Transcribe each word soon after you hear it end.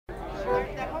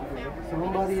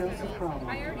somebody else's problem.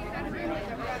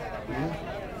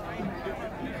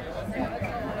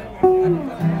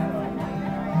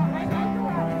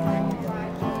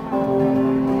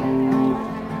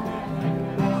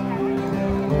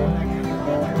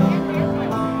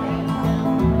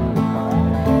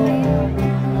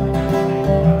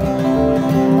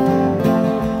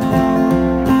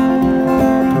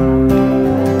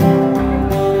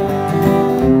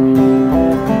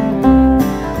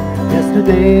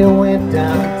 Yesterday I went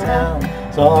downtown,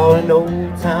 saw an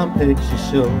old-time picture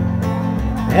show,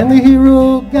 and the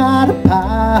hero got a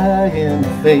pie in the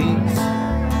face.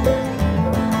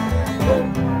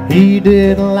 He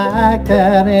didn't like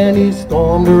that and he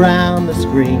stormed around the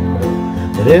screen,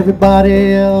 but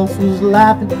everybody else was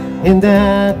laughing in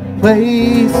that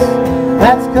place.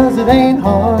 That's 'cause it ain't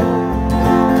hard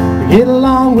to get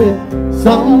along with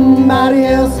somebody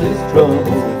else's troubles.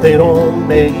 They don't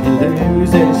make you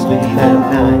lose any sleep at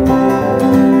night.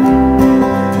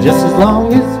 Just as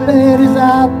long as fate is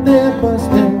out there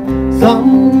busting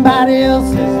somebody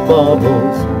else's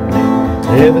bubbles,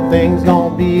 everything's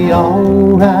gonna be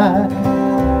alright.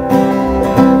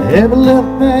 Every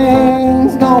little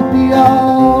thing's gonna be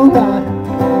alright.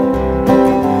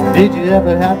 Did you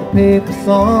ever have to pay for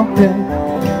something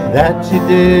that you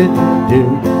didn't do?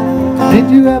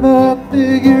 Did you ever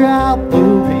figure out the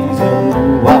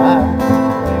reason why?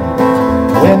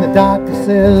 When the doctor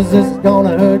says this is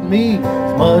gonna hurt me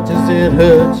as much as it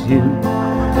hurts you,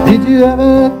 did you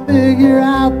ever figure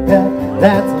out that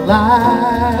that's a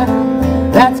lie?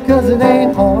 That's 'cause it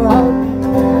ain't hard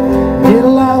to get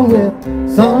along with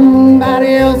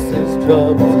somebody else's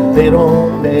troubles. They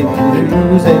don't make you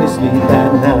lose any sleep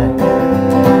at night.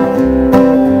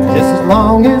 Just as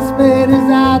long as fate is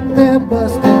out there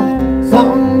busting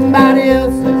somebody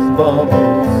else's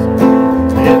bubbles,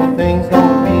 everything's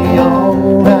gonna be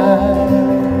alright.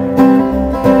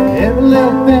 Every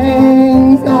little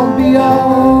thing's gonna be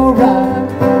alright.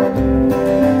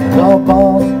 Our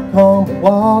boss come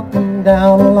walking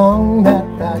down along that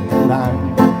back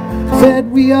line, said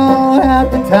we all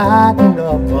have to tighten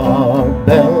up our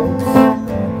belts,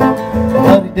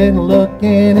 but he didn't look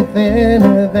any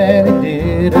thinner than he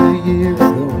did a year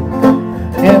ago.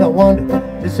 And I wonder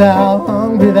just how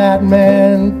hungry that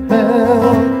man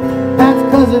felt. That's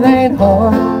 'cause it ain't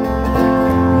hard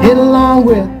to get along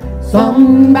with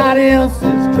somebody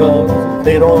else's troubles.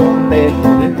 They don't make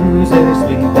you lose any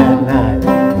sleep at night.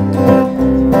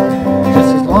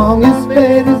 Just as long as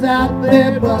fate is out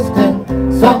there busting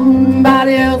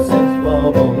somebody else's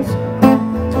bubbles,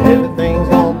 everything's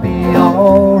gonna be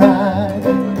alright.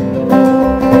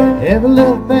 Every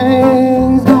little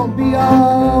thing's gonna be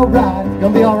alright.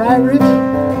 Gonna be alright, Rich?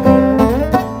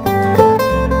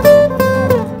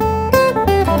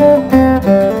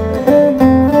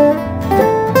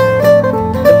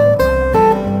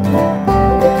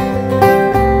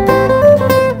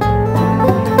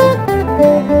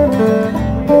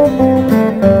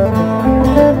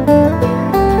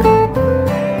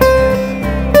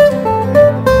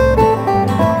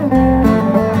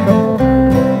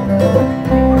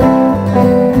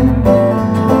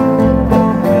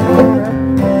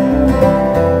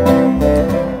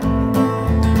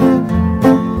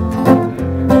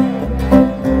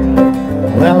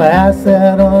 Well, I asked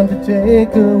that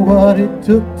undertaker what it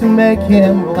took to make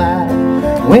him laugh,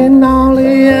 when all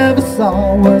he ever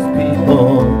saw was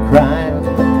people crying.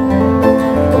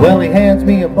 Well, he hands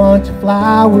me a bunch of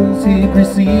flowers he'd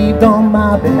received on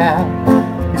my behalf.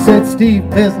 He said, Steve,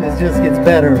 business just gets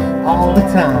better all the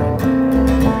time.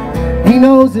 He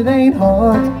knows it ain't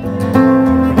hard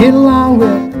to get along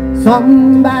with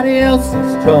somebody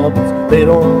else's troubles. They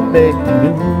don't make you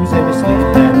lose any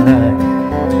sleep at night.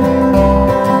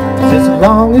 Just as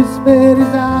long as fate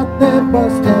is out there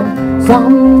busting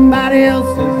somebody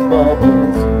else's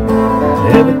bubbles,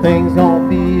 everything's gonna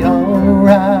be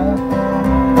alright.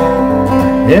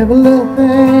 Every little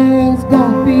thing's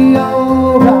gonna be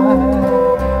alright.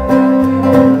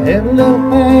 Every little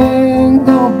thing's